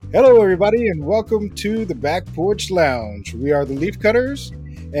Hello, everybody, and welcome to the Back Porch Lounge. We are the Leaf Cutters,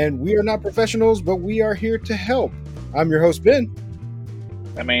 and we are not professionals, but we are here to help. I'm your host, Ben.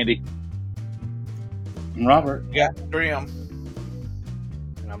 I'm Andy. I'm Robert. Yeah, Graham.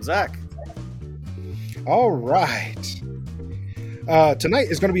 And I'm Zach. All right. Tonight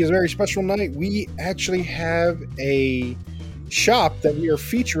is going to be a very special night. We actually have a shop that we are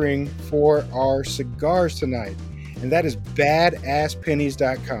featuring for our cigars tonight, and that is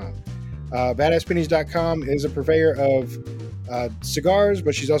BadassPennies.com. BadassPennies.com is a purveyor of cigars,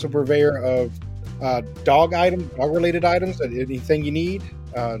 but she's also a purveyor of dog-related items. Anything you need,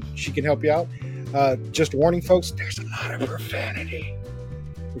 she can help you out. Just warning, folks, there's a lot of profanity.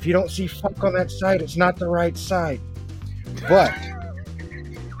 If you don't see fuck on that site, it's not the right site. But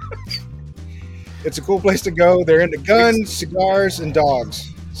it's a cool place to go. They're into guns, cigars, and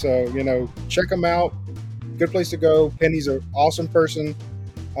dogs. So, check them out. Good place to go. Penny's an awesome person.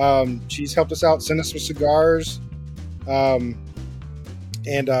 She's helped us out, sent us some cigars. And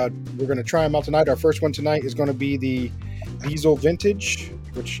we're going to try them out tonight. Our first one tonight is going to be the Diesel Vintage,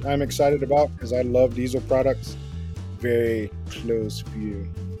 which I'm excited about because I love Diesel products. Very close view.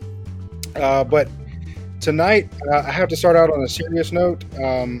 But tonight, I have to start out on a serious note.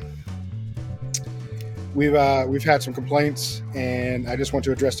 We've had some complaints, and I just want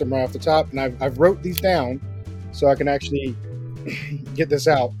to address them right off the top. And I've wrote these down so I can actually get this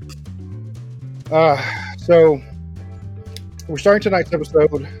out. So we're starting tonight's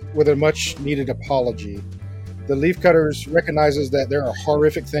episode with a much-needed apology. The Leaf Cutters recognizes that there are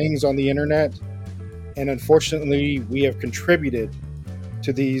horrific things on the internet, and unfortunately, we have contributed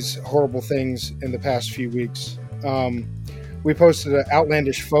to these horrible things in the past few weeks. We posted an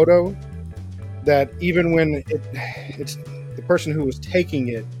outlandish photo that even when it's the person who was taking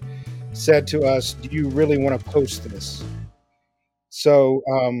it said to us, "Do you really want to post this?" So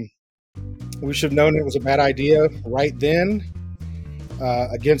we should have known it was a bad idea right then.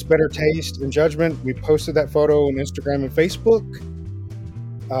 Against better taste and judgment, we posted that photo on Instagram and Facebook.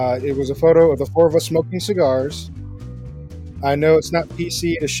 It was a photo of the four of us smoking cigars. I know it's not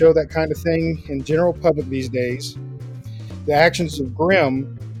PC to show that kind of thing in general public these days. The actions of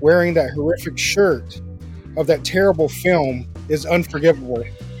Grimm wearing that horrific shirt of that terrible film is unforgivable.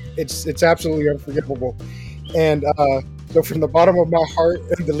 It's absolutely unforgivable. And so from the bottom of my heart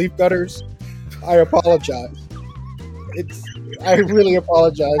and the Leaf Cutters, I apologize. I really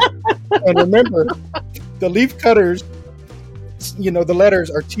apologize. And remember, the Leaf Cutters, the letters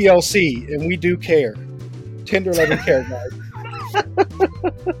are TLC, and we do care. Tender loving care, guys.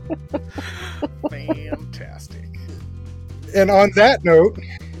 Fantastic. And on that note,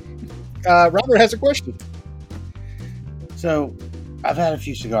 Robert has a question. So, I've had a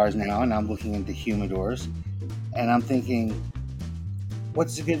few cigars now, and I'm looking into humidors, and I'm thinking,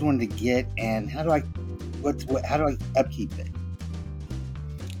 what's a good one to get, and how do I upkeep it?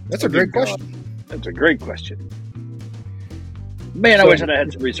 That's a great question. That's a great question. Man, I wish I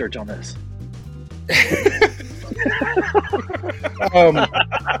had some research on this.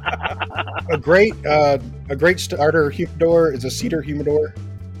 A great starter humidor is a cedar humidor,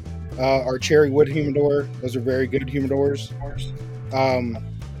 or cherry wood humidor. Those are very good humidors.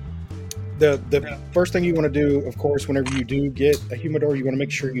 The first thing you want to do, of course, whenever you do get a humidor, you want to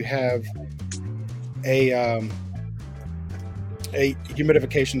make sure you have a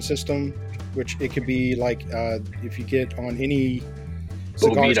humidification system, which it could be like if you get on any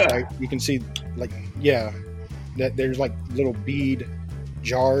cigar site, you can see that there's like little bead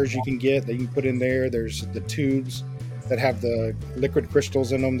jars you can get that you can put in there. There's the tubes that have the liquid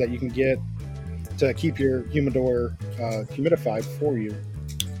crystals in them that you can get to keep your humidor humidified for you.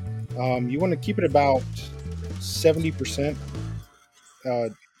 You want to keep it about 70%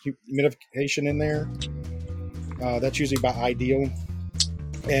 humidification in there. That's usually about ideal.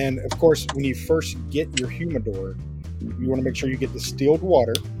 And of course, when you first get your humidor, you want to make sure you get distilled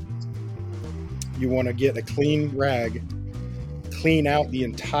water. You want to get a clean rag, clean out the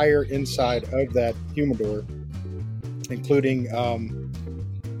entire inside of that humidor, including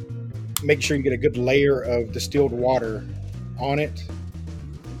make sure you get a good layer of distilled water on it,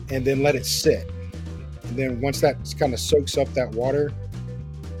 and then let it sit. And then once that kind of soaks up that water,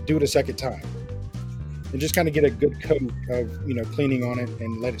 do it a second time. And just kind of get a good coat of, cleaning on it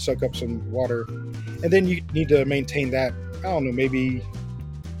and let it soak up some water. And then you need to maintain that, I don't know, maybe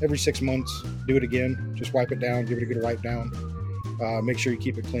every 6 months, do it again. Just wipe it down, give it a good wipe down. Make sure you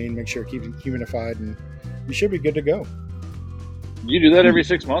keep it clean, make sure you keep it humidified, and you should be good to go. You do that every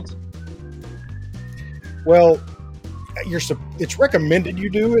 6 months? Well, it's recommended you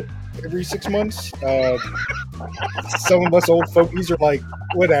do it every 6 months. some of us old fogies are like,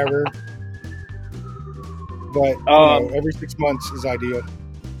 whatever. But every 6 months is ideal.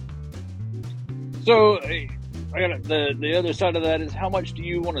 So, I got the other side of that is how much do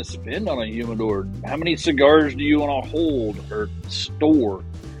you want to spend on a humidor? How many cigars do you want to hold or store?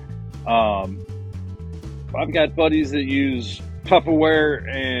 I've got buddies that use Tupperware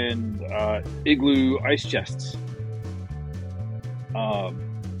and Igloo ice chests.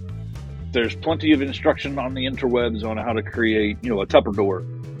 There's plenty of instruction on the interwebs on how to create, a Tupper door,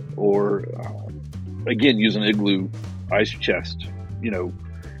 or again use an Igloo ice chest,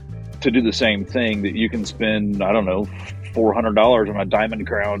 to do the same thing. That you can spend, I don't know, $400 on a Diamond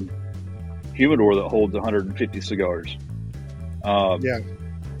Crown humidor that holds 150 cigars.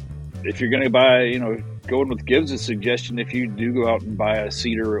 If you're going to buy, going with Gibbs' suggestion, if you do go out and buy a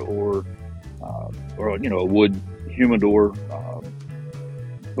cedar or a wood humidor,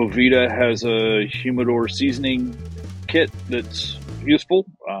 Bovita has a humidor seasoning kit that's useful.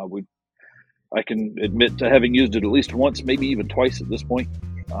 I can admit to having used it at least once, maybe even twice at this point.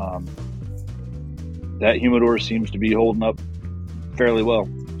 That humidor seems to be holding up fairly well.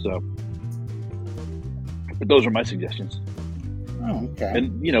 So, but those are my suggestions. Oh, okay.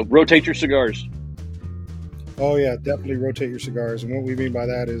 And rotate your cigars. Oh yeah, definitely rotate your cigars. And what we mean by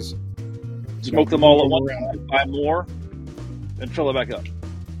that is smoke them all at once, buy more, and fill it back up.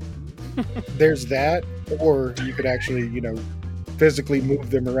 There's that, or you could actually, physically move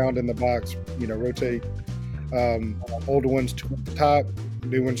them around in the box. Rotate older ones toward the top,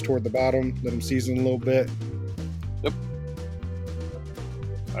 new ones toward the bottom. Let them season a little bit. Yep.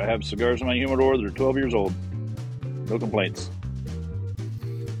 I have cigars in my humidor that are 12 years old. No complaints.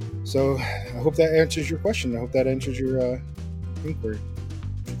 So I hope that answers your question. I hope that answers your inquiry.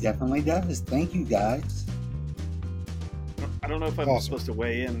 It definitely does. Thank you, guys. I don't know if I'm supposed to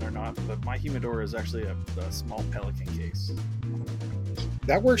weigh in or not, but my humidor is actually a small Pelican case.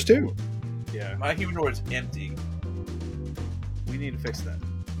 That works too. Yeah. My humidor is empty. We need to fix that.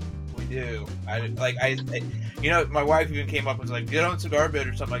 We do. My wife even came up and was like, get on Cigar Bid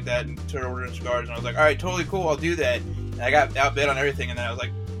or something like that and started ordering cigars. And I was like, all right, totally cool. I'll do that. And I got outbid on everything. And then I was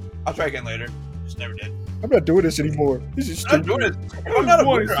like, I'll try again later. Just never did. I'm not doing this anymore. This is stupid. I'm not doing it. I'm not a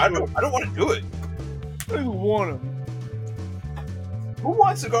booker. I don't want to do it. I don't want them. Who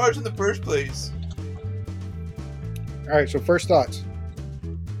wants cigars in the first place? All right, so first thoughts.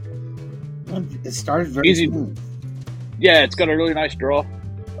 It started very Easy. smooth. Yeah, it's got a really nice draw.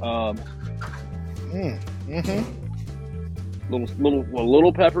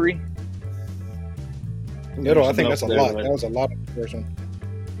 Little peppery. I think that's a lot. That was a lot of the first one.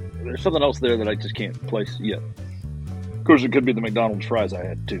 There's something else there that I just can't place yet. Of course, it could be the McDonald's fries I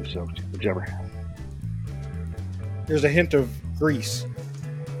had too. So whichever. There's a hint of grease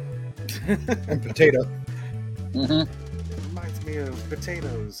and potato. Reminds me of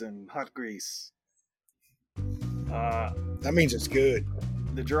potatoes and hot grease. That means it's good.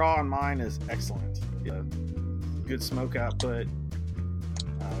 The draw on mine is excellent. Good smoke output.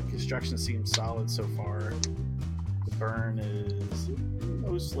 Construction seems solid so far. The burn is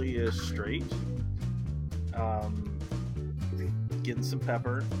mostly straight. Getting some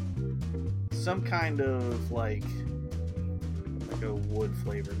pepper. Some kind of like a wood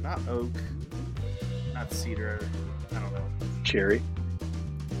flavor. Not oak. Not cedar. I don't know. Cherry.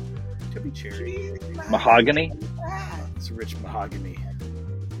 Could be cherry. Mahogany. It's rich mahogany.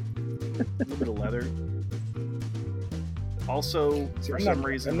 A little bit of leather. Also, for some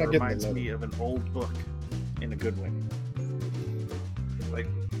reason, it reminds me of an old book in a good way. Like,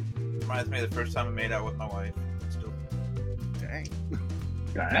 reminds me of the first time I made out with my wife. Still. Dang.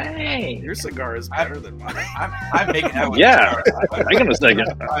 Dang. Your cigar is better than mine. I'm making out with yeah. Hang on a second.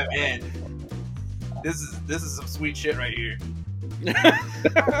 Oh, man. This is some sweet shit right here. And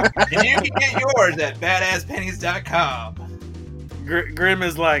you can get yours at badasspennies.com. Grim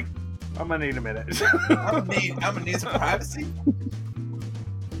is like, I'm gonna need a minute. I'm gonna need some privacy.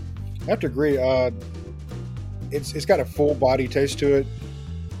 I have to agree. It's got a full body taste to it,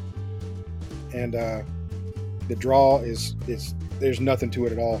 and the draw is there's nothing to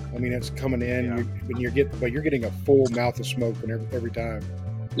it at all. I mean, it's coming in, you're getting a full mouth of smoke every time.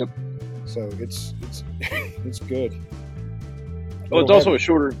 Yep. So it's it's good. Well, it's also it's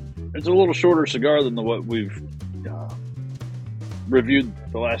a little shorter cigar than what we've reviewed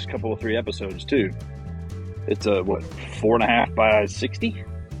the last couple of 3 episodes too. It's a 4.5 by 60.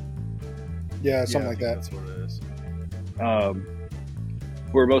 Yeah, something like that. That's what it is.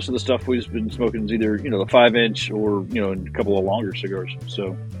 Where most of the stuff we've been smoking is either the 5-inch or a couple of longer cigars.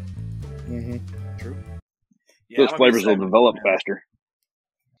 So True. those flavors will develop faster.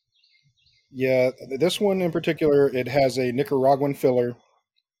 Yeah, this one in particular, it has a Nicaraguan filler.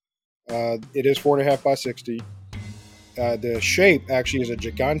 It is 4.5 by 60. The shape actually is a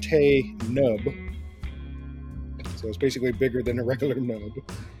gigante nub, so it's basically bigger than a regular nub.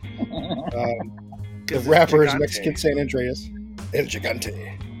 The wrapper is Mexican San Andreas. El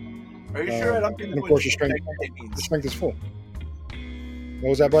Gigante. Are you sure? I don't think And of course, the strength is full. What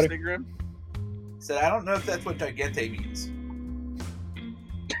was that, buddy? Said I don't know if that's what gigante means.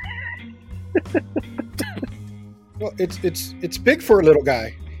 Well, it's big for a little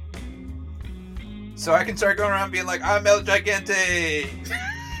guy. So I can start going around being like, I'm El Gigante.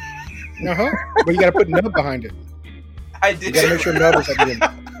 But you got to put nub behind it. I did. You got to make sure nub is at the end.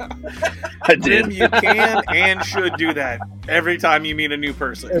 I did. Jim, you can and should do that every time you meet a new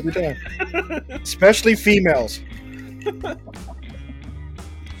person. Every time. Especially females.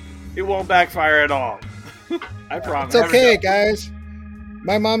 It won't backfire at all. I promise. It's okay, guys.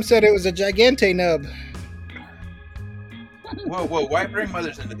 My mom said it was a gigante nub. Whoa, why bring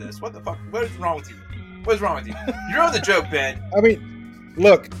mothers into this? What the fuck? What is wrong with you? What is wrong with you? You're on the joke, Ben. I mean,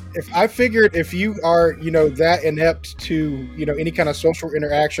 look, if you are, that inept to, any kind of social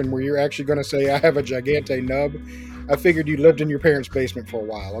interaction where you're actually going to say, I have a gigante nub, I figured you lived in your parents' basement for a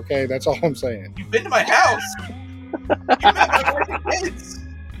while, okay? That's all I'm saying. You've been to my house. You met my wife and kids.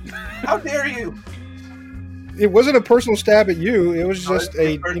 How dare you? It wasn't a personal stab at you. It was just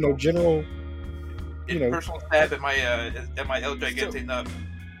a, general, personal stab at my El Gigante nub.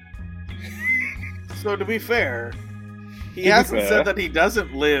 So to be fair, he hasn't said that he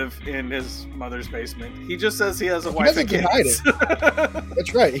doesn't live in his mother's basement. He just says he has a wife and kids. He hasn't denied it.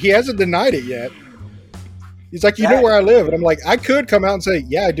 That's right. He hasn't denied it yet. He's like, you know where I live? And I'm like, I could come out and say,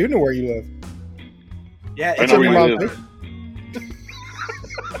 yeah, I do know where you live. Yeah, I know where you live.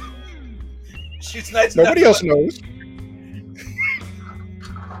 She's nice. Nobody else knows.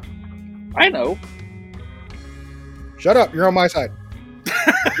 I know. Shut up. You're on my side.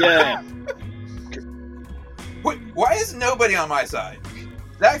 Yeah. Wait, why is nobody on my side?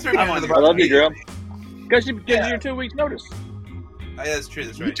 Zach's right under the I love you, girl. Because you give your 2 weeks notice. Oh, yeah, that's true.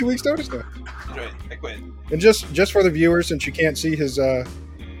 That's You right. 2 weeks notice now. That's right. I quit. And just for the viewers, since you can't see his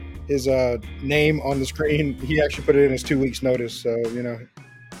name on the screen, he actually put it in his 2 weeks notice. So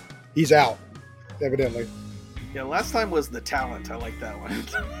he's out, evidently. Yeah, last time was the talent. I like that one.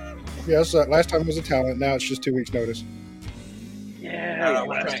 Yes, last time was a talent. Now it's just 2 weeks notice. Yeah. I don't know.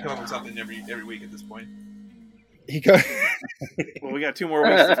 We're trying to come up with something every week at this point. Well, we got 2 more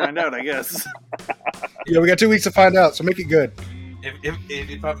weeks to find out, I guess. Yeah, we got 2 weeks to find out. So make it good.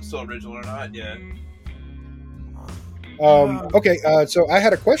 If I'm still original or not, yeah. Okay, so I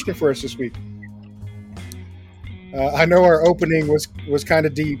had a question for us this week. I know our opening was kind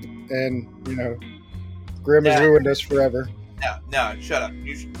of deep, and Grim has ruined us forever. No, shut up.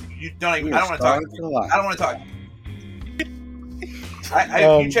 You don't even. I don't want to talk. I don't want to talk.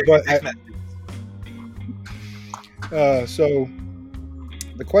 You check your text messages. So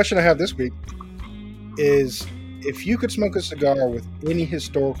the question I have this week is, if you could smoke a cigar with any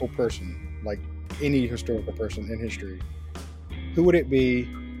historical person, like any historical person in history, who would it be,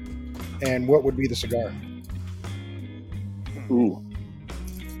 and what would be the cigar? Ooh.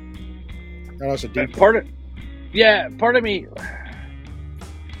 That's a deep part of me,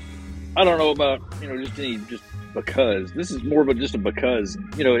 I don't know about, just because. This is more of just a because.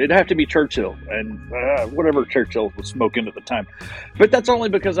 It'd have to be Churchill, and whatever Churchill was smoking at the time. But that's only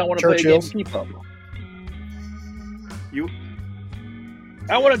because I want to play a game keep up.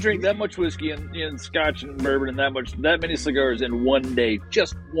 I want to drink that much whiskey and scotch and bourbon and that many cigars in one day,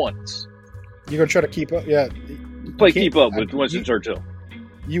 just once. You're going to try to keep up? Yeah. Keep up with Winston Churchill.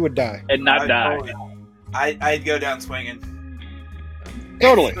 You would die. And not die. I'd go down swinging.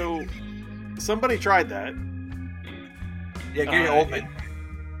 Totally. So, somebody tried that. Yeah, Gary Oldman.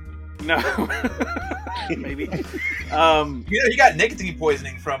 No. Maybe. He got nicotine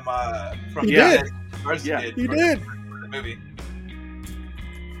poisoning from He did. He did. The movie.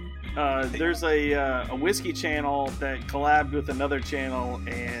 There's a whiskey channel that collabed with another channel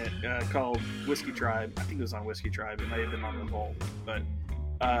and called Whiskey Tribe. I think it was on Whiskey Tribe. It may have been on Revolt, but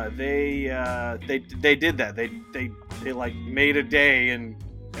they did that. They like made a day and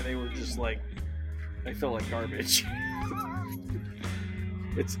they were just like, they felt like garbage.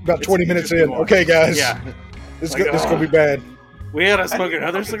 It's about 20 minutes in. Okay, guys. Yeah. This is gonna be bad. We had to smoke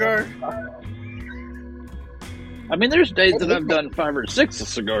another cigar. I mean, there's days that I've done 5 or 6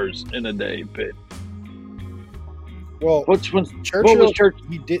 cigars in a day, but well, Churchill,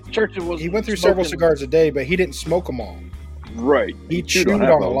 he went through several cigars a day, but he didn't smoke them all. Right. He chewed on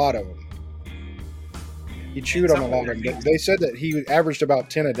a lot of them. They said that he averaged about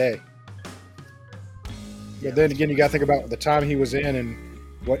 10 a day. But then again, you got to think about the time he was in and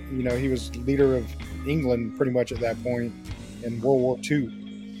what, he was leader of England pretty much at that point in World War II.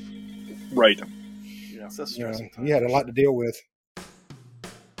 Right. Yeah, it's a stressful time. He had a lot to deal with.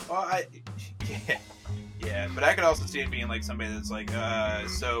 Well, yeah, but I could also see him being like somebody that's like,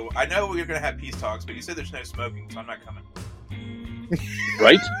 so I know we're gonna have peace talks, but you said there's no smoking, so I'm not coming.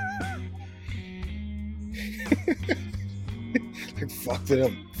 Right? Fuck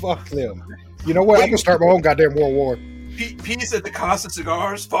them. Fuck them. You know what? I can start my own goddamn World War. Peace at the cost of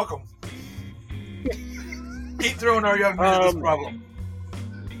cigars? Fuck them. Keep throwing our young men at this problem.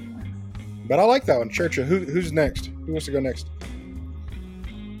 But I like that one. Churchill. Who's next? Who wants to go next?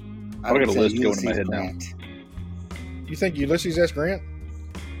 I've got a list going in my head Grant. now. You think Ulysses S. Grant?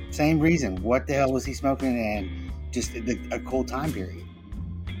 Same reason. What the hell was he smoking? And just a cool time period.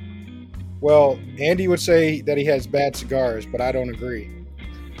 Well, Andy would say that he has bad cigars, but I don't agree.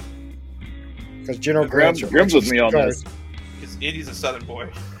 Because General Grant's Grim's with me on this. Because Andy's a Southern boy.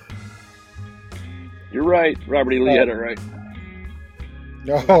 You're right. Robert E. Lee had it right.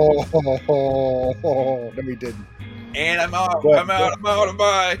 No, he didn't. And I'm out. But, I'm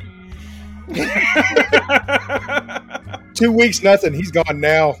bye. 2 weeks, nothing. He's gone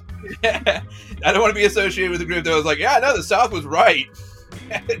now. I don't want to be associated with a group that was like, yeah, no, the South was right.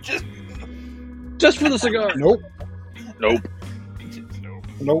 Just for the cigar. Nope. Nope.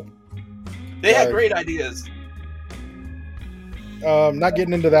 Nope. They had great ideas. Not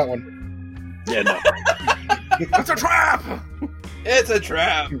getting into that one. Yeah, no. It's a trap. It's a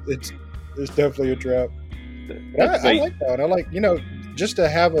trap. It's definitely a trap. I like that one. I like, just to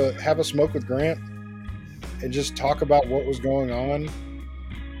have a smoke with Grant and just talk about what was going on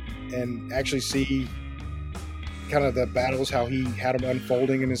and actually see kind of the battles, how he had them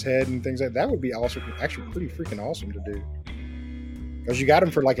unfolding in his head and things like that. Would be also actually pretty freaking awesome to do, because you got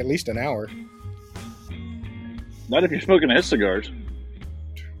him for like at least an hour. Not if you're smoking his cigars.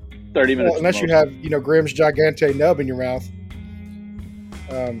 30 minutes. Well, unless you have Grimm's Gigante nub in your mouth.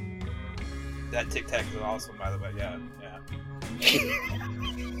 That Tic Tac is awesome, by the way. Yeah.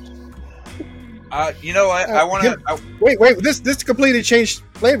 You know what? I want to. Wait. This completely changed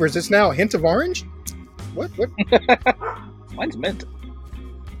flavors. It's now a hint of orange. What? Mine's mint.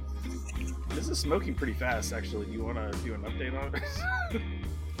 This is smoking pretty fast, actually. Do you want to do an update on it?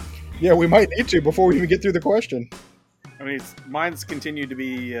 Yeah, we might need to before we even get through the question. I mean, mine's continued to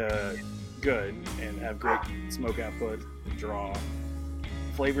be good and have great smoke output, draw.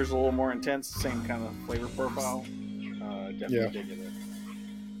 Flavor's a little more intense, same kind of flavor profile. Definitely digging it.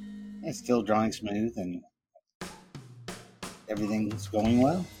 It's still drawing smooth and everything's going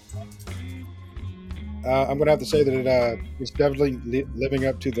well. I'm going to have to say that it's definitely living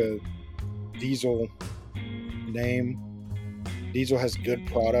up to the Diesel name. Diesel has good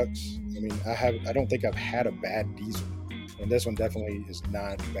products. I mean, I don't think I've had a bad Diesel, and this one definitely is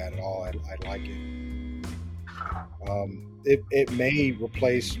not bad at all. I like it. It may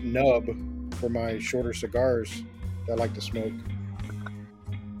replace Nub for my shorter cigars that I like to smoke,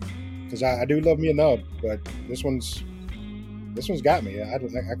 because I do love me a Nub, but this one's got me. I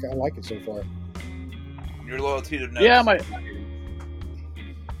like it so far. Your loyalty to Nubs. Yeah,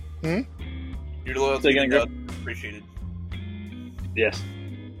 Your loyalty to Nubs is appreciated. Yes.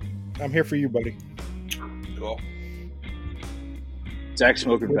 I'm here for you, buddy. Cool. Zach's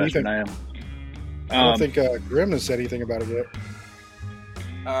smoking faster than I am. I don't think Grim has said anything about it yet.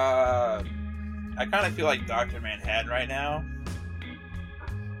 I kind of feel like Dr. Manhattan right now.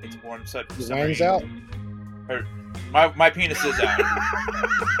 It's born such. His line's out. My penis is out.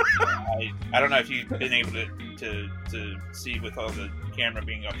 I don't know if you've been able to see with all the camera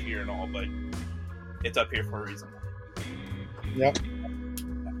being up here and all, but it's up here for a reason. Yep.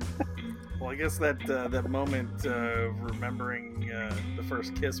 Well, I guess that moment of remembering the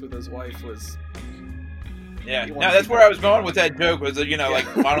first kiss with his wife was. Yeah, no, that's where I was going with that joke. Was like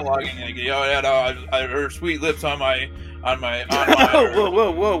monologuing, like, her sweet lips on my.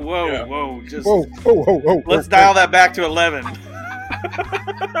 Whoa! Whoa! Just whoa! Let's dial that back to 11.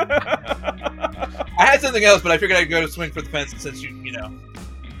 I had something else, but I figured I'd go to swing for the fence since you know.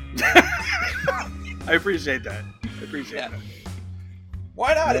 I appreciate that. That.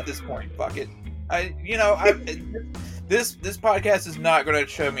 Why not at this point? Fuck it. This podcast is not going to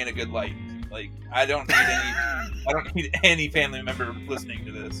show me in a good light. Like, I don't need any family member listening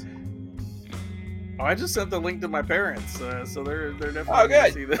to this. Oh, I just sent the link to my parents, so they're definitely going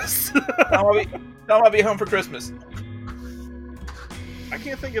to see this. I'll be home for Christmas. I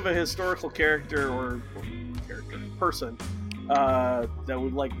can't think of a historical character or person that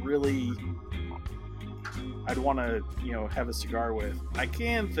would like really. I'd want to have a cigar with. I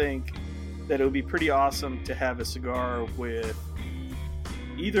can think that it would be pretty awesome to have a cigar with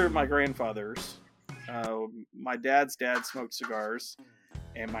either my grandfathers. My dad's dad smoked cigars,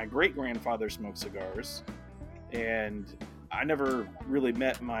 and my great grandfather smoked cigars. And I never really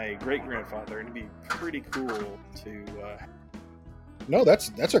met my great grandfather, and it'd be pretty cool to. No,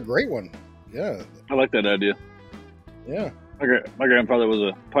 that's a great one. Yeah, I like that idea. yeah. My grandfather was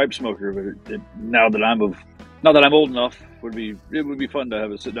a pipe smoker, but now that I'm old enough, it would be fun to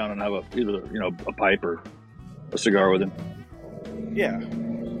have a sit down and have either a pipe or a cigar with him. Yeah.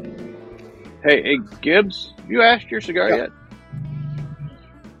 Hey, Gibbs, you asked your cigar Yeah. yet?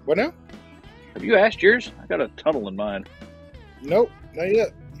 What now? Have you asked yours? I got a tunnel in mind. Nope, not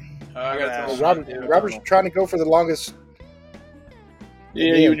yet. I got Oh, to Robert's trying to go for the longest.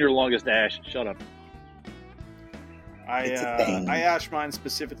 Yeah, you and your longest ash. Shut up. It's a thing. I ashed mine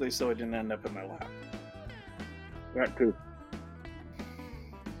specifically so it didn't end up in my lap. That too.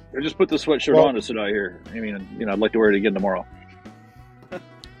 I just put the sweatshirt Well- on to sit out here. I mean, I'd like to wear it again tomorrow.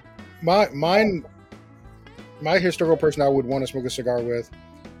 My historical person I would want to smoke a cigar with.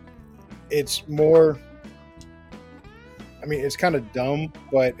 It's more. I mean, it's kind of dumb,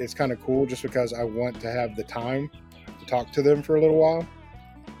 but it's kind of cool just because I want to have the time to talk to them for a little while,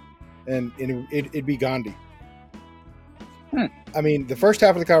 and it'd be Gandhi. I mean, the first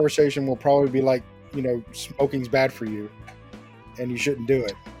half of the conversation will probably be like, smoking's bad for you, and you shouldn't do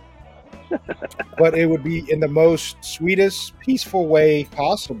it. But it would be in the most sweetest, peaceful way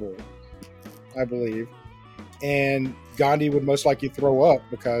possible, I believe. And Gandhi would most likely throw up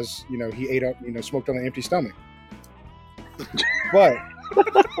because, he ate up, smoked on an empty stomach. But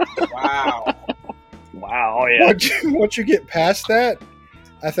Wow. Wow, yeah. once you get past that,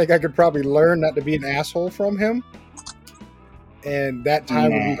 I think I could probably learn not to be an asshole from him. And that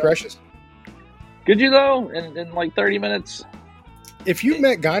time would be precious. Could you though? In like 30 minutes? If you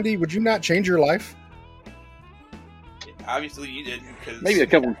met Gandhi, would you not change your life? Obviously, you didn't. Cause Maybe a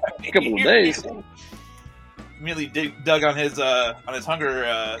couple of days. Immediately dug on his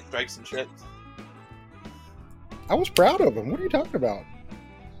hunger strikes and shit. I was proud of him. What are you talking about?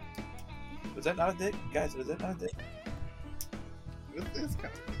 Was that not a dick, guys? Was that not a dick? It's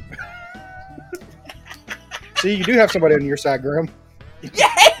kind See, you do have somebody on your side, Graham.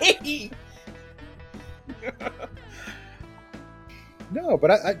 Yay! No,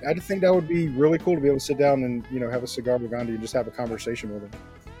 but I think that would be really cool to be able to sit down and have a cigar with Gandhi and just have a conversation with him.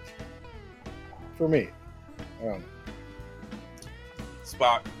 For me,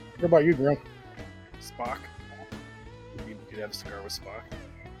 Spock. what about you, Graham? Spock. You'd have a cigar with Spock.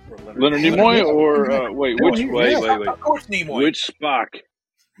 Or Leonard Nimoy or wait, Yeah, which yeah. wait. Of course, Nimoy. Which Spock?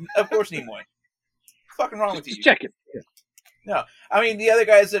 Of course, Nimoy. Fucking wrong with you? Just check it. No, I mean the other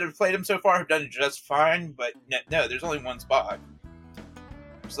guys that have played him so far have done just fine, but no, there's only one Spock.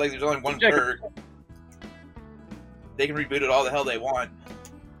 It's like there's only one Check it. Kirk. They can reboot it all the hell they want.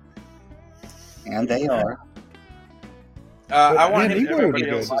 And they are. I want man, him to Nimoy would Everybody be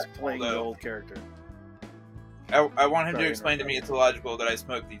else good. is playing the though. old character. I want him to Sorry, explain to me it's illogical that I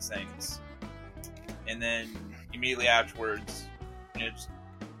smoke these things, and then immediately afterwards, just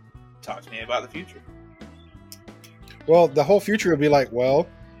talk to me about the future. Well, the whole future would be like, well,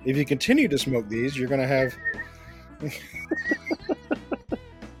 if you continue to smoke these, you're going to have.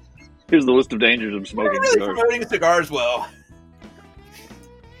 Here's the list of dangers of We're smoking really cigars. promoting cigars well.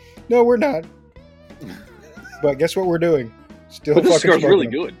 No, we're not. But guess what we're doing? Still But this fucking cigar's smoking really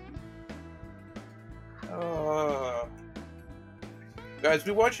them. good. Guys,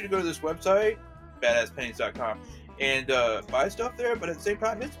 we want you to go to this website, badasspennies.com, and buy stuff there, but at the same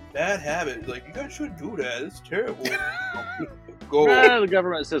time, it's a bad habit. Like, you guys shouldn't do that. It's terrible. Go. The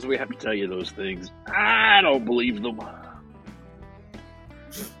government says we have to tell you those things. I don't believe them.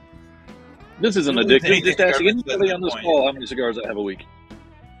 This isn't Who addictive. thinks Just the asking government anybody says on this the call how many cigars I have a week.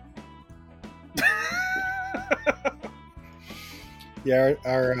 Yeah,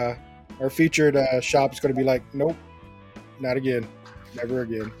 our featured shop is going to be like, nope, not again, never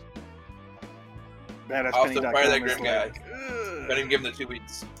again. I'll still fire that BadassPenny.com is grim guy. like, Don't even give him the 2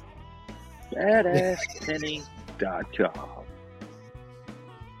 weeks. BadassPenny.com.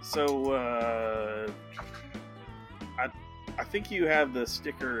 So, I think you have the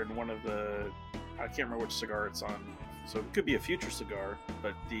sticker in one of the. I can't remember which cigar it's on. So it could be a future cigar,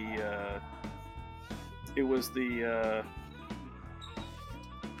 but it was the.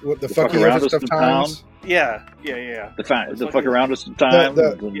 What the The fuck fucky around of us in times? Yeah. The fuck around us time.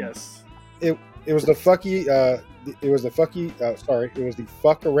 Yes. It was the fucky. It was the fucky. Sorry, it was the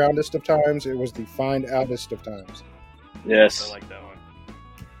fuck aroundest of times. It was the find outest of times. Yes. I like that one.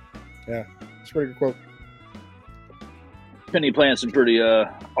 It's a pretty good quote. Penny planned some pretty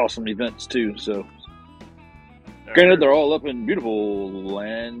awesome events too. So, granted, they're all up in beautiful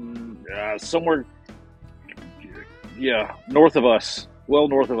land, somewhere, north of us. Well,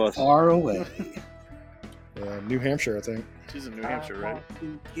 north of us. Far away. New Hampshire, I think. She's in New Hampshire, right?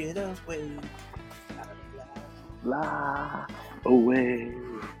 Get away. Fly away.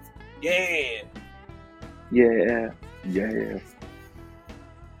 Yeah. Yeah.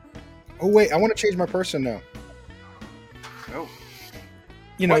 Oh wait, I want to change my person now. Oh,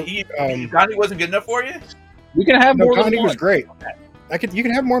 You know, Connie wasn't good enough for you? You can have no, more than Connie one. was great. You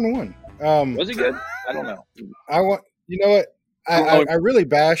can have more than one. Was he good? I don't know. You know what? I really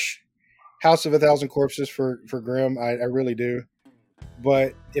bash House of a Thousand Corpses for Grimm. I really do.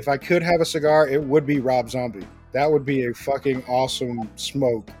 But if I could have a cigar, it would be Rob Zombie. That would be a fucking awesome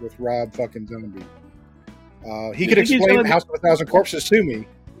smoke with Rob fucking Zombie. He could explain House of a Thousand Corpses to me,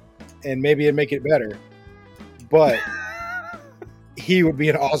 and maybe it'd make it better. But he would be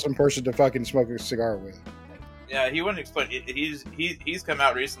an awesome person to fucking smoke a cigar with. Yeah, he wouldn't explain. He's come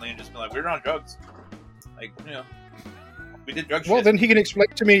out recently and just been like, we were on drugs. Like, we did drug shit. Well, then he can explain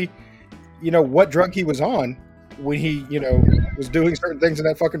to me, what drug he was on when he, was doing certain things in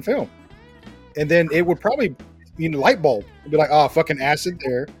that fucking film. And then it would probably, light bulb. It'd be like, fucking acid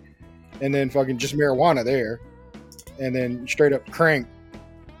there. And then fucking just marijuana there. And then straight up crank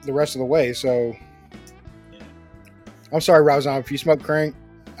the rest of the way. So, I'm sorry, Rob Zombie, if you smoke crank,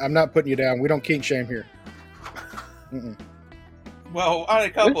 I'm not putting you down. We don't kink shame here. Mm-mm. Well, on a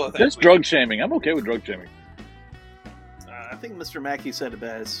couple of things. That's drug shaming. I'm okay with drug shaming. I think Mr. Mackey said it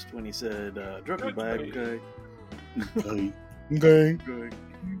best when he said, drug me bag, okay? Okay.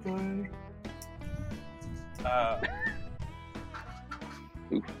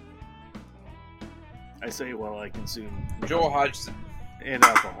 I say it while I consume Joel Hodgson. and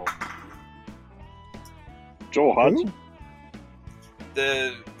alcohol. Joel Hodgson?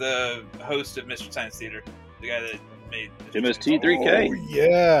 The host of Mr. Science Theater. The guy that made MST3K. Oh,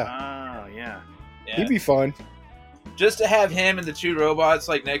 yeah. Ah, yeah. He'd be fun. Just to have him and the two robots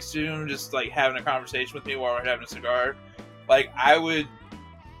next to him, just having a conversation with me while we're having a cigar, I'd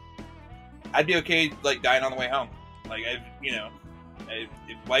be okay dying on the way home.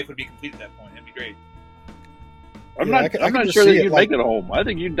 Life would be complete at that point. It'd be great. I'm Yeah, not I could just sure see that it, you'd make it home. I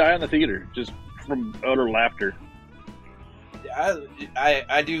think you'd die in the theater just from utter laughter.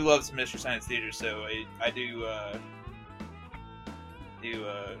 I do love some Mr. Science Theater, so I do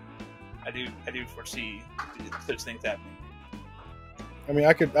foresee such things happening. I mean,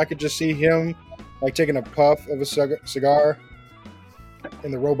 I could just see him taking a puff of a cigar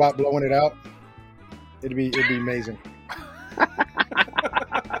and the robot blowing it out. It'd be amazing.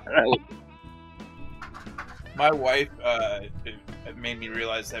 My wife made me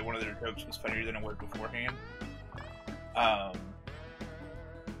realize that one of their jokes was funnier than it was beforehand.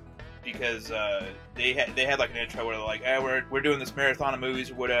 Because they had an intro where they're like, we're doing this marathon of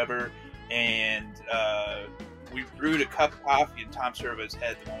movies or whatever, and we brewed a cup of coffee in Tom Servo's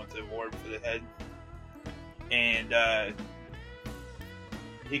head, the one with the award for the head, and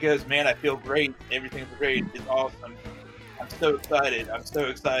he goes, "Man, I feel great. Everything's great. It's awesome. I'm so excited. I'm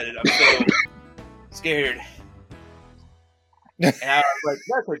so scared." And I was like,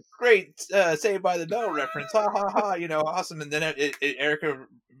 "That's a great Saved by the Bell reference. Ha ha ha! Awesome." And then Erica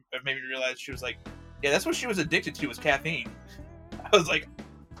made me realize, she was like, "Yeah, that's what she was addicted to, was caffeine." I was like,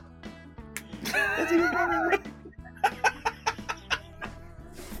 "That's even funnier."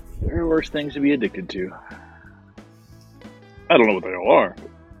 There are worse things to be addicted to. I don't know what they all are.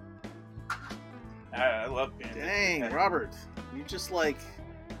 I love being Dang, Robert. You just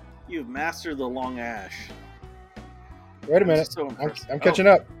you've mastered the long ash. Wait a minute. So impressed. I'm catching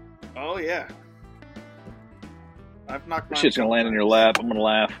up. Oh, yeah. I've knocked This shit's going to land in your lap. I'm going to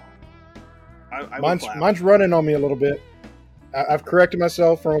laugh. I will clap. Mine's running on me a little bit. I've corrected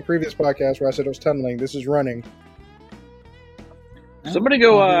myself from a previous podcast where I said it was tunneling. This is running. Somebody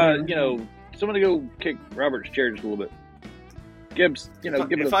go, somebody go kick Robert's chair just a little bit. Gibbs, give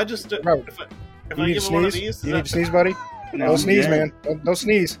it If I just Robert, if you I need give to him one of sneeze? these, You need to sneeze, buddy? Don't sneeze, Yeah. man. Don't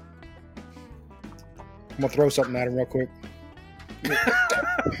sneeze. I'm going to throw something at him real quick.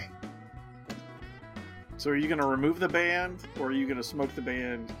 So are you going to remove the band, or are you going to smoke the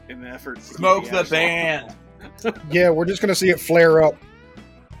band in the effort to Smoke keep the ash band. Yeah, we're just going to see it flare up.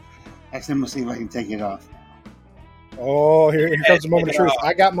 Actually, I'm gonna see if I can take it off. Oh, here comes the moment of take it truth. off.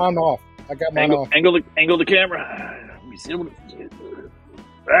 I got mine off. Angle the camera. Let me see.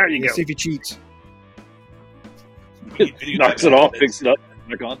 There you Let's go. see if he cheats. Knocks it off, picks it up,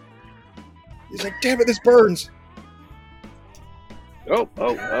 back on. He's like, damn it, this burns. Oh.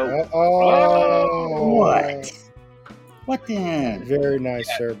 Oh. What? What then? Very nice,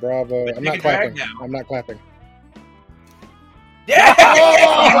 sir. Bravo. But I'm take not a drag clapping. now. I'm not clapping. Yeah!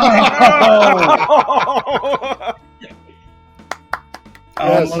 Yes.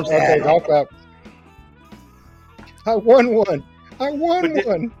 Almost Okay, had it. golf clap. I won one. I won But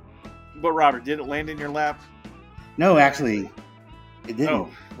one. But Robert, did it land in your lap? No, actually, it didn't. Oh,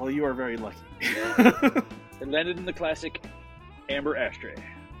 well, you are very lucky. It landed in the classic amber ashtray.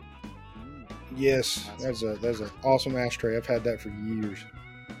 Yes, that's an awesome ashtray. I've had that for years.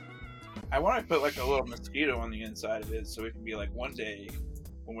 I want to put like a little mosquito on the inside of it so it can be like one day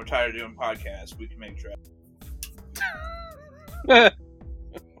when we're tired of doing podcasts, we can make trash.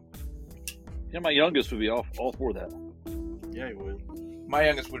 Yeah, my youngest would be all for that. Yeah, you would. My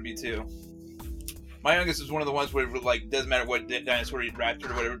youngest would be too. My youngest is one of the ones where it, like, doesn't matter what dinosaur he'd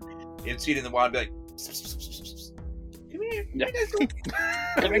raptured or whatever, he'd see it in the wild and be like, come here, dinosaur.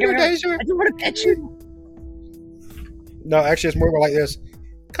 Come here, dinosaur. I want to pet you. No, actually, it's more like this.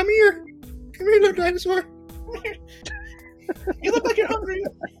 Come here. Come here, little dinosaur. You look like you're hungry.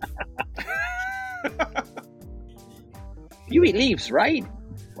 You eat leaves, right?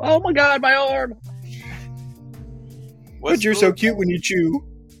 Oh my God, my arm. But you're so cute when you chew.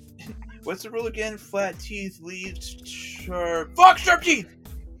 What's the rule again? Flat teeth, leaves, sharp. Fuck, sharp teeth!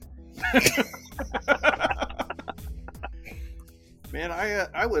 Man,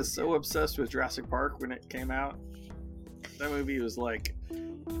 I was so obsessed with Jurassic Park when it came out. That movie was like,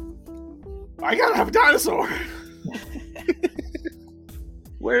 I gotta have a dinosaur.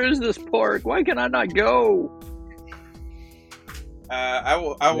 Where is this park? Why can I not go? I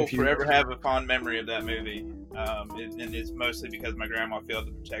will If you- forever have a fond memory of that movie. And it's mostly because my grandma failed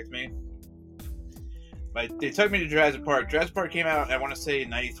to protect me. But they took me to Jurassic Park. Jurassic Park came out, I want to say, in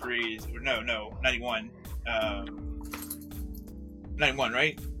 93. No, 91. 91,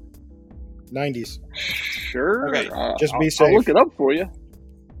 right? 90s. Sure. Okay. Just be I'll safe. look it up for you.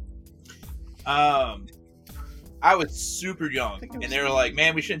 I was super young, and they were like,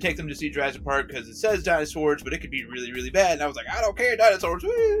 man, we shouldn't take them to see Jurassic Park because it says dinosaurs, but it could be really, really bad. And I was like, I don't care, dinosaurs,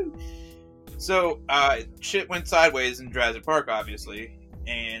 woo! So, shit went sideways in Jurassic Park, obviously,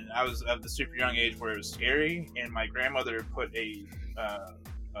 and I was of the super young age where it was scary, and my grandmother put a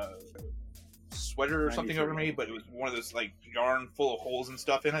sweater or something over me, but it was one of those, like, yarn full of holes and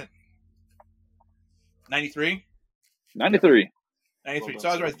stuff in it. 93? 93. 93, so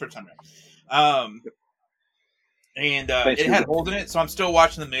I was right the first time around. And it had holes in it, so I'm still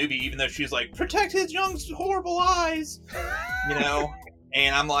watching the movie, even though she's like, protect his young, horrible eyes, you know?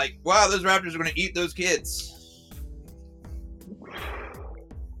 And I'm like, wow, those raptors are going to eat those kids.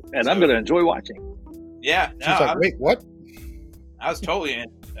 And I'm going to enjoy watching. Yeah, no, She's like, wait, what? I was totally in.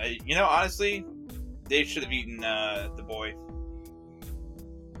 You know, honestly, they should have eaten the boy.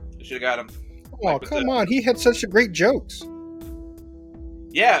 They should have got him. Oh, come on. He had such great jokes.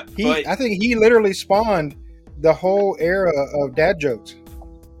 Yeah, but I think he literally spawned the whole era of dad jokes.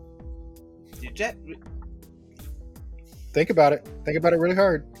 Think about it. Think about it really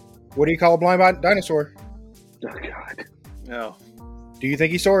hard. What do you call a blind dinosaur? Oh, God. No. Do you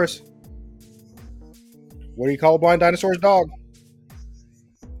think he saw us? What do you call a blind dinosaur's dog?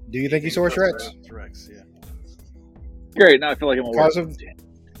 Do you think he saw Rex? Rex, yeah. Great. Now I feel like I'm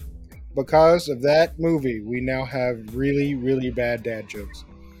Because of that movie, we now have really, really bad dad jokes.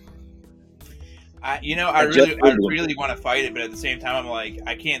 I really want to fight it, but at the same time, I'm like,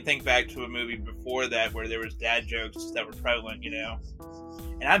 I can't think back to a movie before that where there was dad jokes that were prevalent, you know.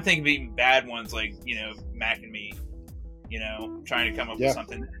 And I'm thinking of even bad ones like, you know, Mac and Me, you know, trying to come up with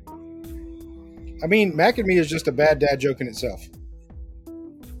something. I mean, Mac and Me is just a bad dad joke in itself.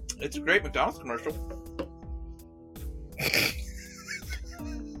 It's a great McDonald's commercial.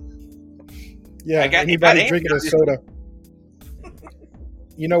 Yeah, anybody drinking a soda.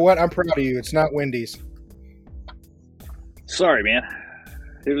 You know what? I'm proud of you. It's not Wendy's. Sorry, man.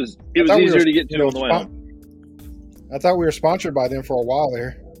 It was easier to get to on the way home. I thought we were sponsored by them for a while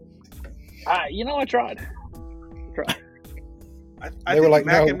there. I tried. I They were think like,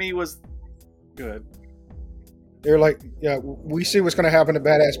 Mac no. and Me was good. They were like, yeah, we see what's going to happen to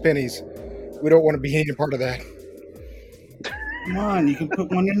Badass Pennies. We don't want to be any part of that. Come on, you can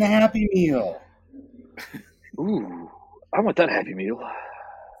put one in the Happy Meal. Ooh, I want that Happy Meal.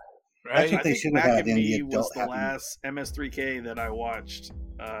 Right? That's what I they think should Mac have and had in the Me was adult the Happy Meal. last MS3K that I watched,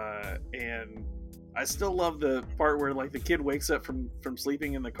 and I still love the part where like the kid wakes up from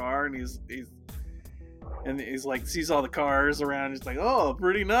sleeping in the car and he's like sees all the cars around. He's like, oh,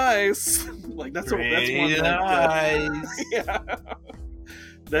 pretty nice. Like that's one nice. yeah.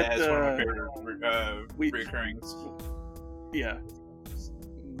 That's one of my favorite recurrings. Yeah.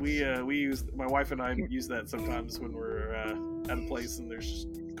 we use, my wife and I use that sometimes when we're at a place and there's just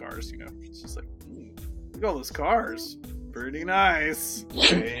cars. You know, it's just like, look at all those cars. Pretty nice.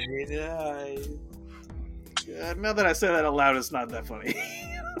 Pretty nice. Now that I say that out loud, it's not that funny.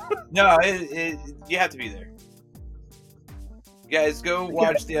 No, you have to be there. Guys, go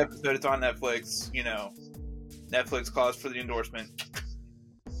watch the episode. It's on Netflix. You know, Netflix calls for the endorsement.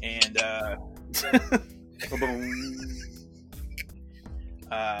 And I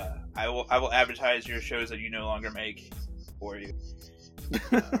will advertise your shows that you no longer make for you.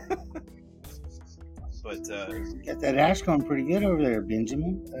 But Got that ash going pretty good over there,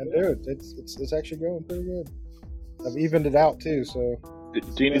 Benjamin. And dude, it's actually going pretty good. I've evened it out too, so.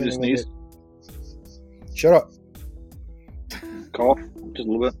 Do you need to sneeze? Shut up. Cough just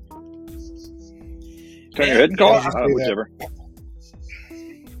a little bit. Turn your head and cough. Whichever.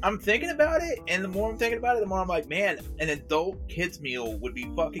 I'm thinking about it, and the more I'm thinking about it, the more I'm like, man, an adult kids meal would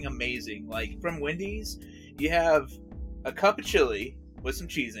be fucking amazing. Like from Wendy's, you have a cup of chili with some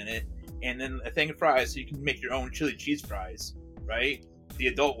cheese in it, and then a thing of fries, so you can make your own chili cheese fries, right? The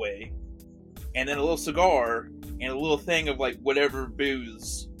adult way. And then a little cigar and a little thing of like whatever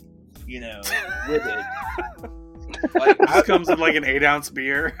booze, you know, with it. Like, This comes in like an 8-ounce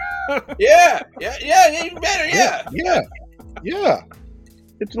beer. yeah, even better, yeah. Yeah.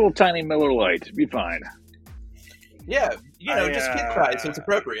 It's a little tiny Miller Lite. Be fine. Yeah, you know, just kid fries, so it's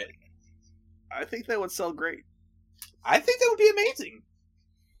appropriate. I think that would sell great. I think that would be amazing.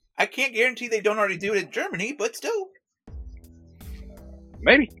 I can't guarantee they don't already do it in Germany, but still.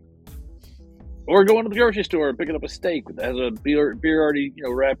 Maybe. Or going to the grocery store and picking up a steak that has a beer already, you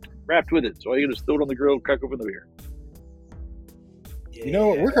know, wrapped with it. So all you just throw it on the grill, crack open the beer. You know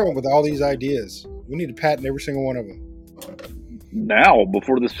what? We're coming up with all these ideas. We need to patent every single one of them. Now,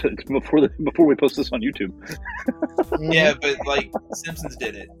 before we post this on YouTube. Yeah, but like Simpsons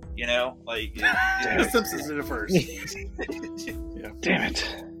did it, you know, like The Simpsons did it first. Yeah. Damn it!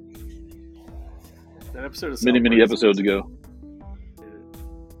 That episode is Many episodes ago.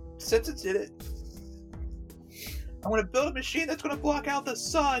 Simpsons did it. I'm going to build a machine that's going to block out the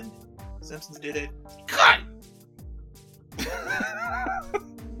sun. Simpsons did it. God.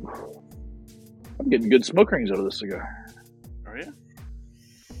 I'm getting good smoke rings out of this cigar. Are you?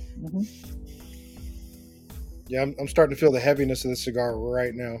 Mm-hmm. Yeah, I'm starting to feel the heaviness of this cigar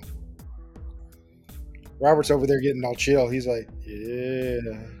right now. Robert's over there getting all chill. He's like, yeah.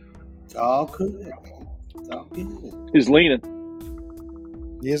 It's all good. It's all good. He's leaning.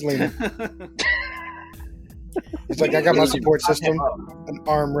 He is leaning. He's like, I got my support system, an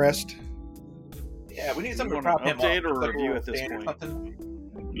armrest. Yeah, we need something to You prop want him an update up. or Like a review little at this stand or point?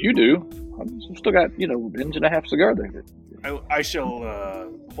 something. You do. I've still got, you know, inch and a half cigar there. I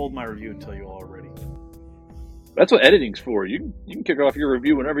shall hold my review until you all are ready. That's what editing's for. You can kick off your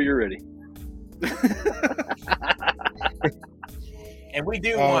review whenever you're ready. And we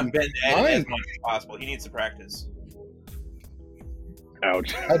do want Ben to edit mine- as much as possible. He needs to practice.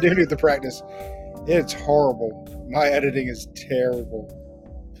 Ouch. I do need the practice. It's horrible. My editing is terrible.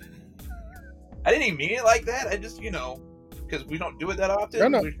 I didn't even mean it like that. I just, you know, because we don't do it that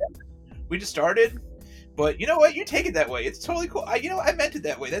often. No. We just started. But you know what? You take it that way. It's totally cool. I meant it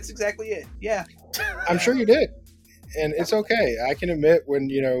that way. That's exactly it. Yeah. I'm sure you did. And it's okay. I can admit when,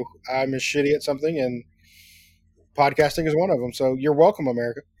 you know, I'm as shitty at something, and podcasting is one of them. So you're welcome,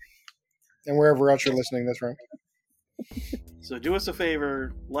 America. And wherever else you're listening this round. So do us a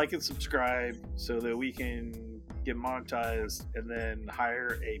favor, like and subscribe so that we can get monetized and then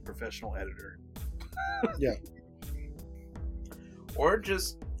hire a professional editor. Yeah. Or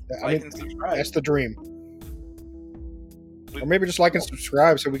just I like mean, and subscribe. that's the dream. Or maybe just like and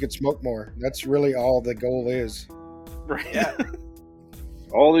subscribe so we could smoke more. That's really all the goal is. Right. Yeah.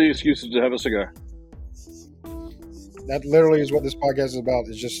 All the excuses to have a cigar. That literally is what this podcast is about.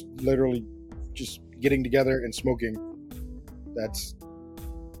 Is just literally just getting together and smoking. That's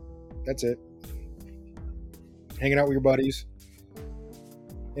it. Hanging out with your buddies.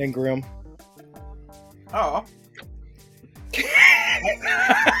 And Grim. Oh.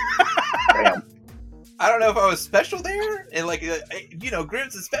 I don't know if I was special there, and like, you know,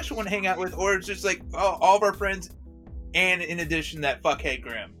 Grim's a special one to hang out with, or it's just like all of our friends, and in addition, that fuckhead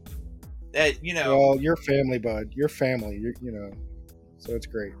Grim. That, you know. Well, you're family, bud. You're family. You know, so it's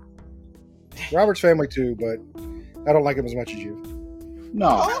great. Robert's family too, but I don't like him as much as you.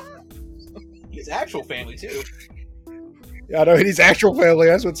 No. He's actual family too. Yeah, I know he's actual family.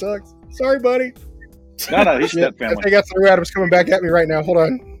 That's what sucks. Sorry, buddy. No, he's Shit, step family. I got through. Adam's coming back at me right now. Hold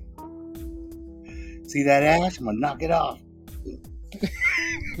on. See that ash? I'm gonna knock it off.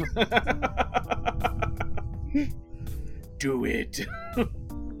 Do it.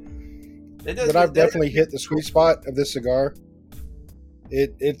 It does, but I've definitely hit the sweet spot of this cigar.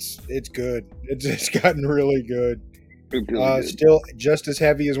 It's good. It's gotten really good. Still just as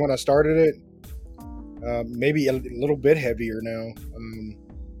heavy as when I started it. Maybe a little bit heavier now.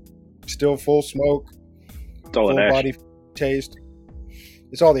 Still full smoke, full body taste.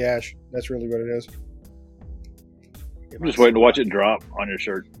 It's all the ash. That's really what it is. I'm just waiting to watch it drop on your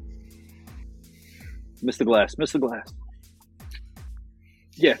shirt. Miss the glass.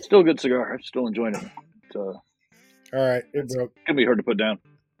 Yeah, still a good cigar. I'm still enjoying it. All right, it broke. It's gonna be hard to put down.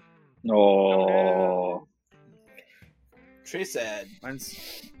 Oh, Trey said, Mine's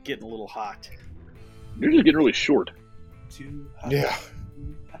getting a little hot. you're just getting really short. too hot. Yeah.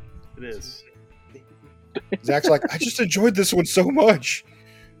 It is. Zach's like, I just enjoyed this one so much.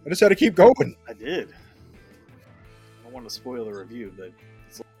 I just had to keep going. I did. I don't want to spoil the review, but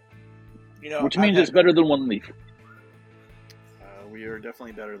You know, Which means it's better than one leaf. we are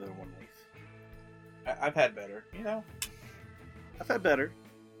definitely better than one leaf. I've had better. You know, I've had better.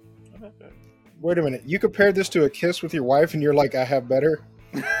 I've had better. Wait a minute. You compared this to a kiss with your wife, and you're like, I have better?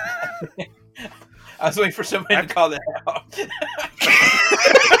 I was waiting for somebody to call that out.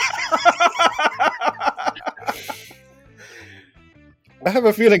 I have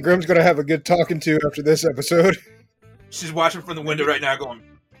a feeling Grim's going to have a good talking to after this episode. She's watching from the window right now, going,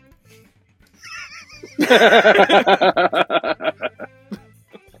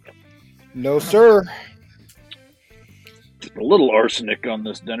 No, sir. A little arsenic on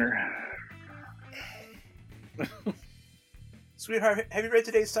this dinner. "Sweetheart, have you read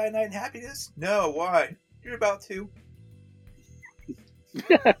today's Cyanide and Happiness?" "No, why?" "You're about to."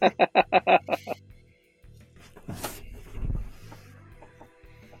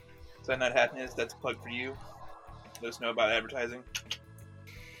 Cyanide and Happiness, that's a plug for you. Let us know about advertising.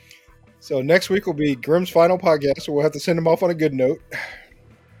 So next week will be Grim's final podcast, so we'll have to send him off on a good note.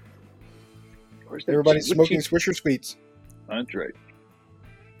 Everybody's smoking Swisher Sweets. That's right.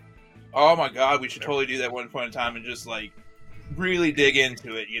 Oh my god, we should totally do that one point in time and just like really dig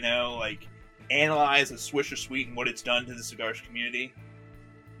into it, you know, like analyze the Swisher Sweet and what it's done to the cigars community,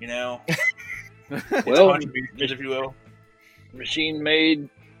 you know. Well, contributions, if you will. Machine-made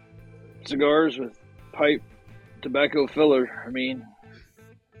cigars with pipe tobacco filler. I mean,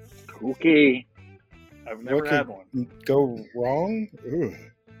 okay. I've never had one. Go wrong? Ooh.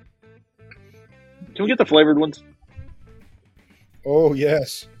 Can we get the flavored ones? Oh,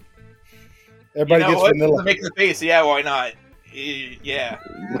 yes. Everybody gets vanilla. Making the face, yeah, why not? Yeah.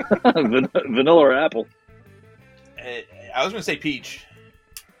 Vanilla or apple? I was going to say peach.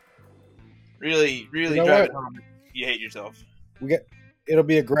 Really, really You know drive it what? home. You hate yourself. It'll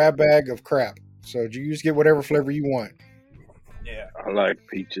be a grab bag of crap. So you just get whatever flavor you want. Yeah. I like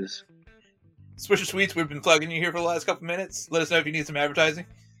peaches. Swisher Sweets, we've been plugging you here for the last couple minutes. Let us know if you need some advertising.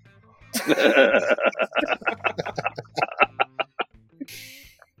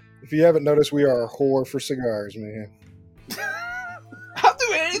 If you haven't noticed, we are a whore for cigars, man. I'll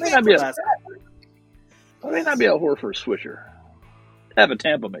do anything. I may not be a whore for a Swisher. Have a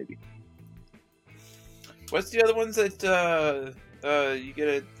Tampa, maybe. What's the other ones that you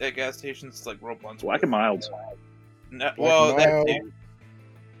get at gas stations, like roll blunts? Black and Milds. No, Black and Mild, that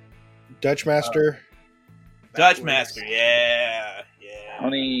Dutch Master. Dutch Master, yeah.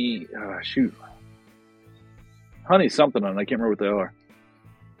 Honey, shoot. Honey something on it. I can't remember what they are.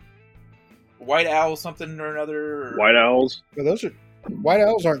 White Owl something or another. Or... White Owls. But those are White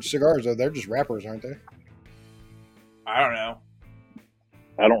Owls aren't cigars though. They're just wrappers, aren't they? I don't know.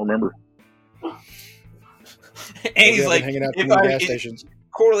 I don't remember. And he's like, hanging out if in the I gas stations.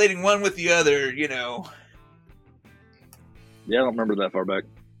 correlating one with the other, you know. Yeah, I don't remember that far back.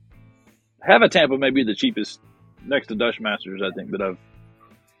 Have a Tampa may be the cheapest, next to Dutch Masters, I think, that I've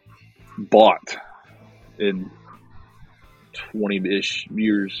bought in 20-ish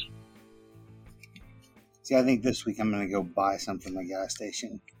years. See, I think this week I'm going to go buy some from the gas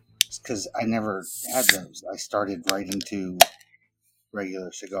station because I never had those. I started right into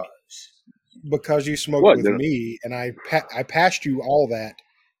regular cigars. Because you smoked with me, and I passed you all that.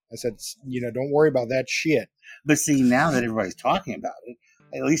 I said, don't worry about that shit. But see, now that everybody's talking about it,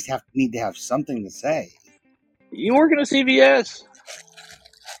 I at least need to have something to say. You working at CVS?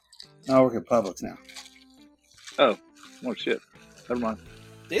 I work at Publix now. Oh shit. Never mind.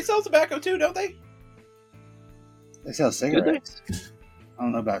 They sell tobacco too, don't they? They sell cigarettes. I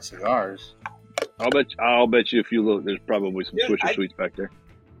don't know about cigars. I'll bet you if you look, there's probably some Swisher Sweets back there.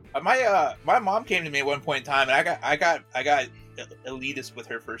 My mom came to me at one point in time, and I got elitist with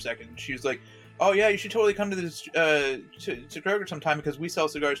her for a second. She was like, "Oh yeah, you should totally come to this to Kroger sometime because we sell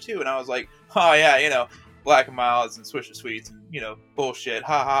cigars too." And I was like, "Oh yeah, Black and Milds and Swisher Sweets and, bullshit,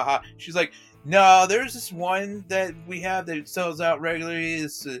 ha ha ha. She's like, no, there's this one that we have that sells out regularly.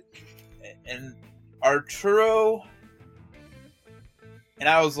 It's and Arturo. And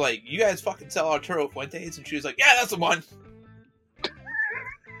I was like, you guys fucking sell Arturo Fuentes? And she was like, yeah, that's the one.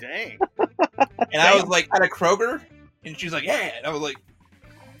 Dang. And I was like, at a Kroger? And she's like, yeah. And I was like,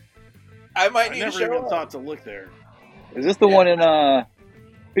 I might need to never show even up. thought to look there. Is this the one in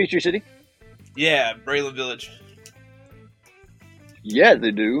Peachtree City? Yeah, Braylon Village. Yeah,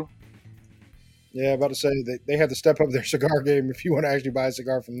 they do. Yeah, about to say they have to step up their cigar game if you want to actually buy a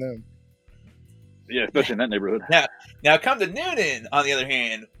cigar from them. Yeah, especially in that neighborhood. Now come to Noonan, on the other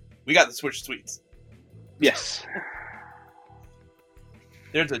hand, we got the Swisher Sweets. Yes.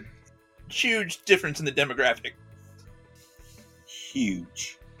 There's a huge difference in the demographic.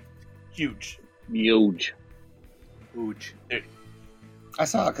 Huge. Huge. Huge. Huge. I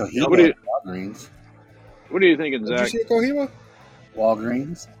saw a Cohiba What do you- at Walgreens. What are you thinking, Did you Zach? see a Cohiba?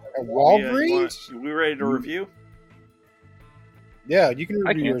 Walgreens. At Walgreens? We ready to review? Yeah, you can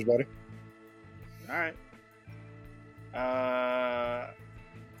I review can. yours, buddy. All right. I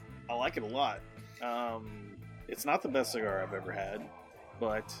like it a lot. It's not the best cigar I've ever had,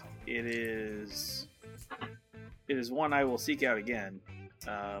 but it is one I will seek out again.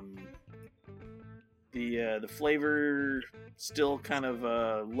 The flavor still kind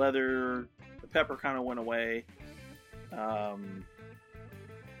of leather. The pepper kind of went away. A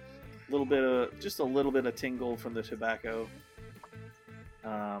little bit of tingle from the tobacco.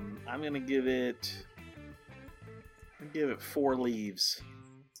 I'm gonna give it 4 leaves.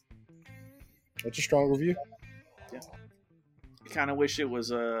 That's a strong review. I kind of wish it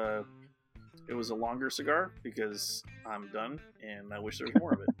was a longer cigar because I'm done and I wish there was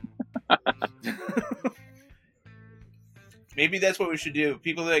more of it. Maybe that's what we should do.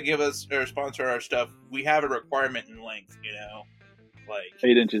 People that give us or sponsor our stuff, we have a requirement in length, like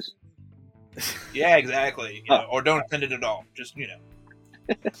 8 inches. yeah, exactly. Or don't send it at all. Just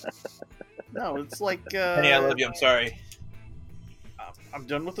No, it's like Penny, I love you. I'm sorry. I'm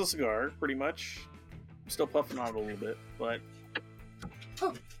done with the cigar pretty much. I'm still puffing on it a little bit, but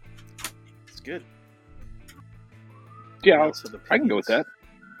it's good. Yeah, Also the I can go with pigments.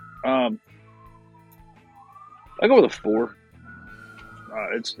 that. I go with a 4.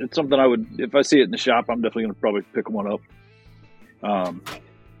 It's something I would, if I see it in the shop, I'm definitely going to probably pick one up.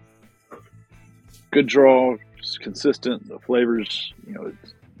 Good draw, it's consistent. The flavors,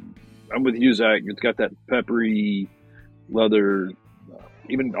 I'm with you, Zach. It's got that peppery, leather,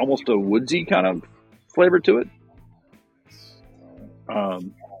 even almost a woodsy kind of flavor to it.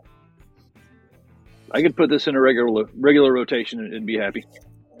 I could put this in a regular rotation and be happy.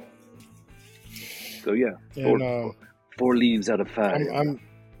 So yeah, And 4 leaves out of 5.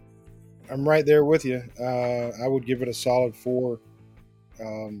 I'm right there with you. I would give it a solid 4.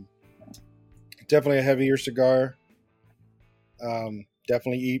 Definitely a heavier cigar.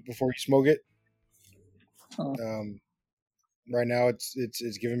 Definitely eat before you smoke it. Right now, it's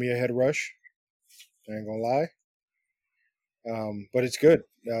giving me a head rush. I ain't gonna lie. But it's good.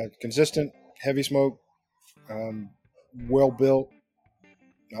 Consistent, heavy smoke. Well built.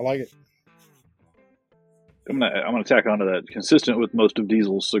 I like it. I'm gonna tack onto that. Consistent with most of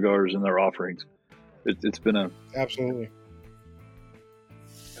Diesel's cigars and their offerings. It's been a Absolutely.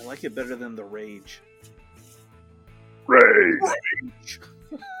 I like it better than the Rage, rage.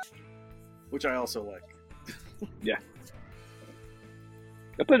 which I also like.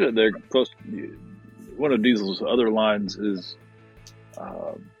 I put it there close. One of Diesel's other lines is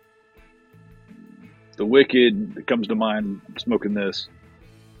the Wicked that comes to mind smoking this.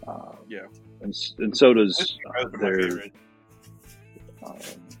 Yeah. And so does My their favorite.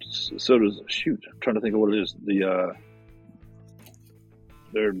 so does shoot. I'm trying to think of what it is.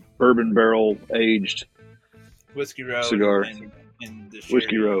 Their bourbon barrel aged Whiskey Row cigar. and the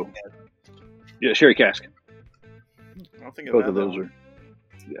Whiskey sherry. Row. Yeah, sherry cask. I don't think I've Both had of that those one. are.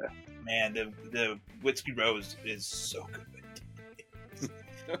 Yeah. Man, the Whiskey Row is so good.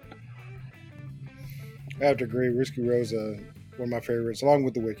 I have to agree. Whiskey Rose, one of my favorites, along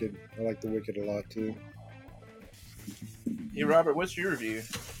with the Wicked. I like the Wicked a lot too. Hey, Robert, what's your review?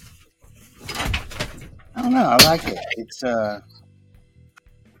 I don't know. I like it. It's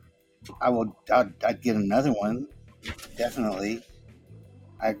I'd get another one. Definitely.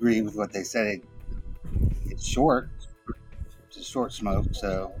 I agree with what they said. It's short. It's a short smoke,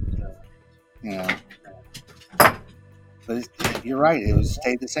 so But you're right. It was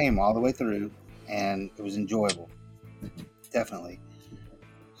stayed the same all the way through, and it was enjoyable. Definitely.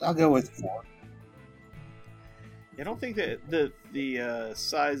 So I'll go with 4. I don't think that the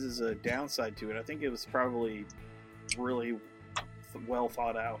size is a downside to it. I think it was probably really well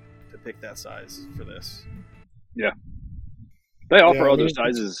thought out to pick that size for this. Yeah. They offer Yeah, other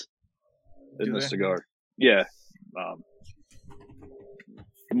sizes in Do this they? cigar. Yeah. The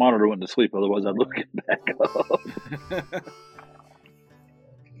monitor went to sleep, otherwise I'd look it back up.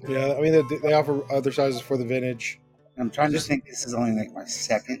 Yeah, I mean they offer other sizes for the vintage. I'm trying to think. This is only like my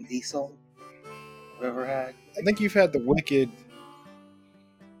second diesel I've ever had. I think you've had the Wicked.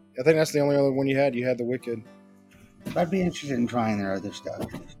 I think that's the only other one you had. You had the Wicked. But I'd be interested in trying their other stuff.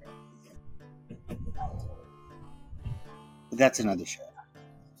 But that's another show.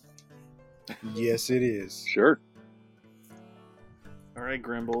 Yes, it is. Sure. All right,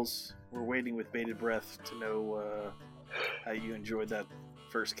 Grimbles. We're waiting with bated breath to know how you enjoyed that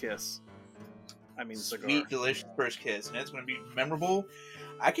first kiss. I mean, cigar. Sweet, delicious first kiss, and it's going to be memorable.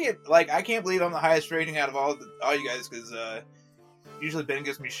 I can't believe I'm the highest rating out of all you guys, because usually Ben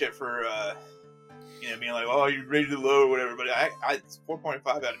gives me shit for being like, oh, you rated it low or whatever. But it's 4.5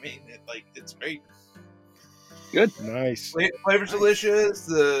 out of me. It's great. Good. Nice. Flavor's delicious.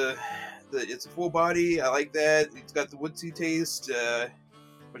 It's a full body. I like that. It's got the woodsy taste,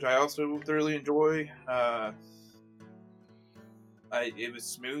 which I also thoroughly enjoy. It was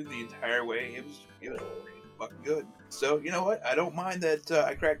smooth the entire way. It was fucking good. So you know what? I don't mind that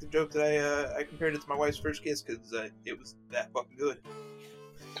I cracked the joke that I compared it to my wife's first kiss, because it was that fucking good.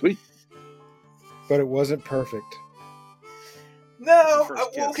 Sweet. But it wasn't perfect. No,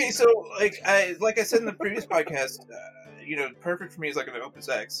 First kiss. okay. So like I said in the previous podcast, perfect for me is like an Opus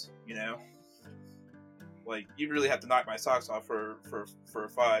X. Like you really have to knock my socks off for a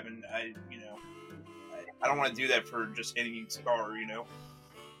 5, and I don't want to do that for just any cigar.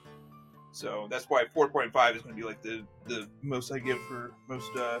 So that's why 4.5 is going to be like the most I give for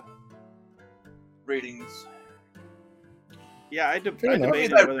most ratings. Yeah, I Fair enough.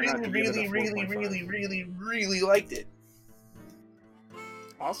 debated I whether or not to give it a 4.5. really liked it.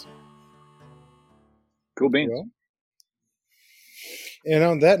 Awesome. Cool beans. Well, and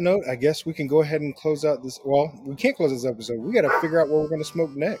on that note, I guess we can go ahead and close out this. Well, we can't close this episode. We got to figure out what we're going to smoke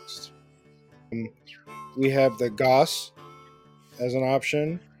next. We have the Goss as an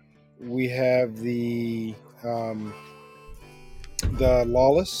option. We have the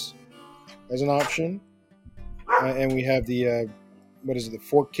Lawless as an option, and we have the the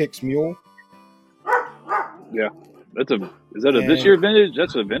Fork Kicks Mule. Yeah. Is that a this year vintage?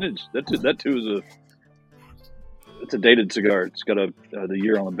 That's a vintage. That too is it's a dated cigar. It's got the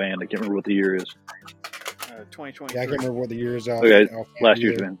year on the band. I can't remember what the year is. 2023. Yeah, I can't remember what the year is. Okay, last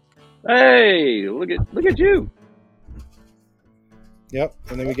year's band. Hey, look at you. Yep,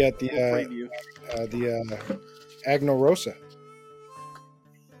 and then we got the Preview. Agno Rosa.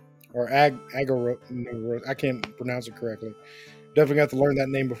 Or Agaro. I can't pronounce it correctly. Definitely got to learn that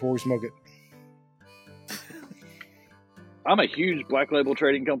name before we smoke it. I'm a huge Black Label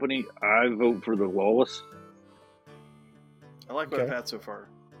trading company. I vote for the Lawless. I like what Okay. I've had so far.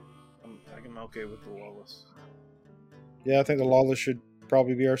 I'm okay with the Lawless. Yeah, I think the Lawless should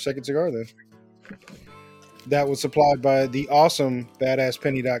probably be our second cigar then. That was supplied by the awesome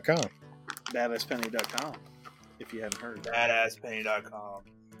BadassPenny.com. BadassPenny.com, if you haven't heard. Badasspenny.com.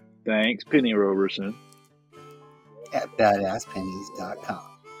 Thanks, Penny Roberson. At badasspennies.com.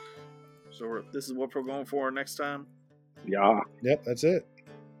 So this is what we're going for next time. Yeah, Yep, that's it.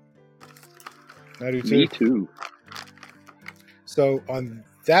 I do too. me too. So on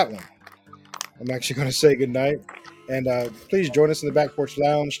that one, I'm actually going to say goodnight. And please join us in the Back Porch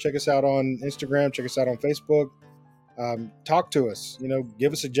Lounge. Check us out on Instagram. Check us out on Facebook. Talk to us.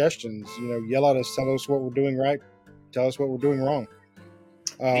 Give us suggestions. Yell at us. Tell us what we're doing right. Tell us what we're doing wrong.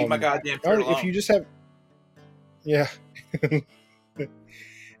 Leave my goddamn Or turtle if you just have, yeah.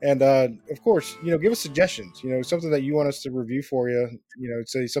 And of course, give us suggestions. Something that you want us to review for you.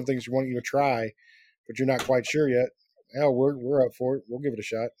 Say some things you want you to try, but you're not quite sure yet. Hell, we're up for it. We'll give it a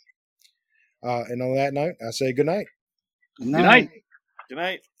shot. And on that note, I say good night. Good Good night. Good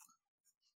night.